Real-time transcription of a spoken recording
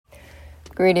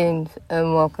Greetings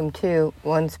and welcome to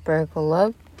One Spherical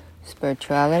Love,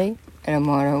 Spirituality, and a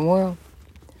Modern World.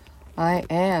 I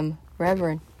am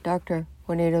Reverend Dr.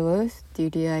 Juanita Lewis,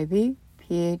 DDIB,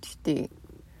 PhD,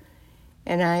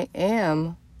 and I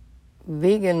am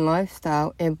vegan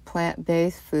lifestyle and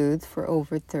plant-based foods for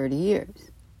over 30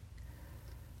 years.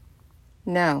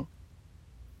 Now,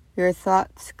 your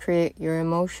thoughts create your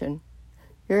emotion.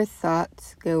 Your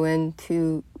thoughts go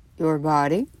into your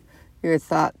body. Your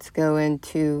thoughts go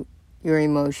into your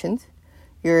emotions.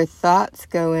 Your thoughts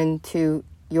go into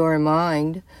your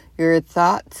mind. Your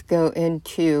thoughts go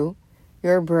into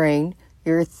your brain.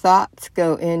 Your thoughts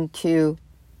go into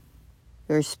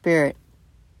your spirit.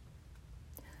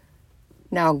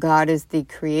 Now, God is the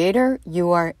creator.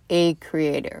 You are a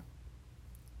creator.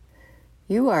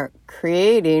 You are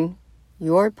creating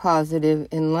your positive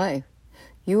in life.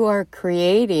 You are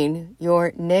creating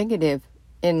your negative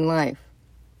in life.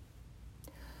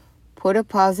 Put a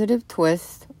positive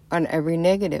twist on every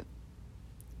negative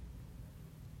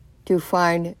to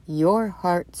find your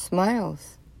heart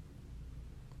smiles.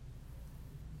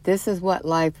 This is what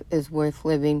life is worth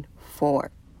living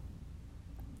for.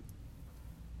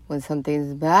 When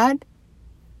something's bad,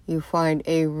 you find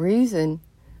a reason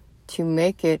to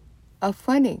make it a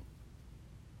funny.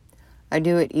 I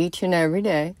do it each and every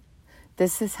day.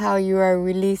 This is how you are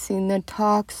releasing the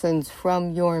toxins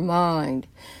from your mind.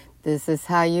 This is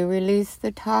how you release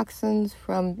the toxins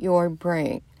from your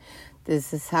brain.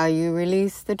 This is how you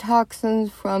release the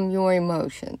toxins from your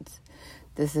emotions.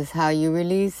 This is how you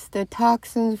release the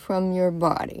toxins from your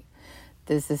body.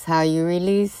 This is how you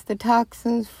release the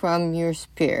toxins from your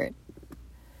spirit.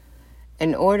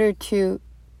 In order to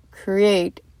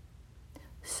create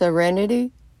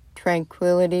serenity,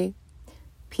 tranquility,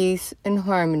 peace, and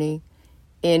harmony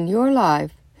in your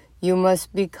life, you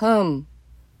must become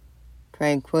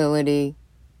tranquility,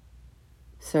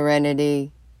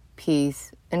 serenity,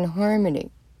 peace, and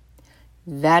harmony.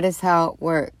 That is how it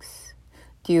works.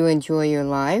 Do you enjoy your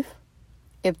life?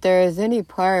 If there is any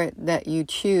part that you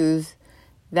choose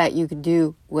that you could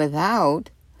do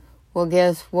without, well,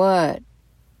 guess what?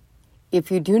 If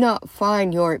you do not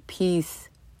find your peace,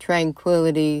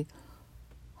 tranquility,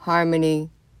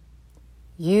 harmony,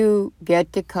 you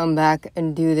get to come back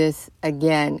and do this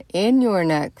again in your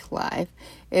next life.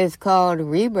 It's called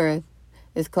rebirth.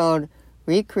 It's called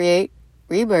recreate,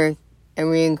 rebirth,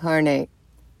 and reincarnate.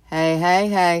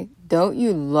 Hey, don't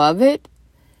you love it?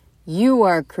 You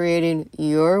are creating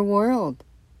your world.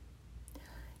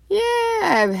 Yeah,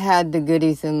 I've had the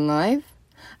goodies in life.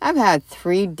 I've had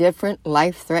 3 different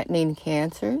life-threatening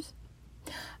cancers.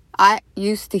 I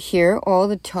used to hear all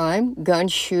the time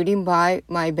guns shooting by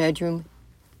my bedroom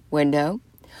window.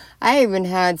 I even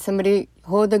had somebody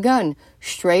hold the gun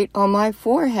straight on my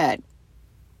forehead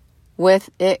with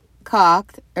it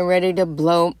cocked and ready to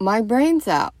blow my brains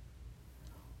out.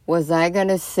 Was I going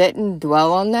to sit and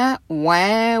dwell on that?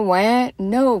 Wah.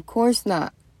 No, of course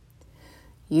not.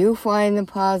 You find the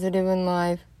positive in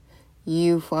life.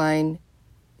 You find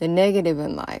the negative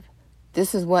in life.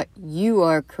 This is what you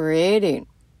are creating.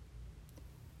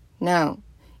 Now,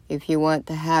 if you want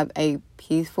to have a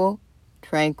peaceful,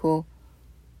 tranquil,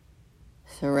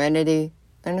 serenity,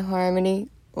 and harmony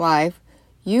life,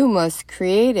 you must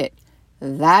create it.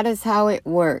 That is how it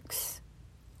works.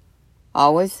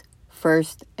 Always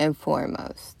first and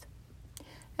foremost.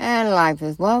 And life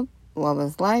is love. Love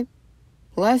is life.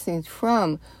 Blessings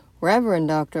from Reverend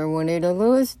Dr. Juanita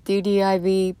Lewis,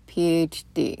 DDIB,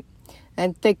 PhD.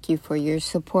 And thank you for your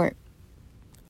support.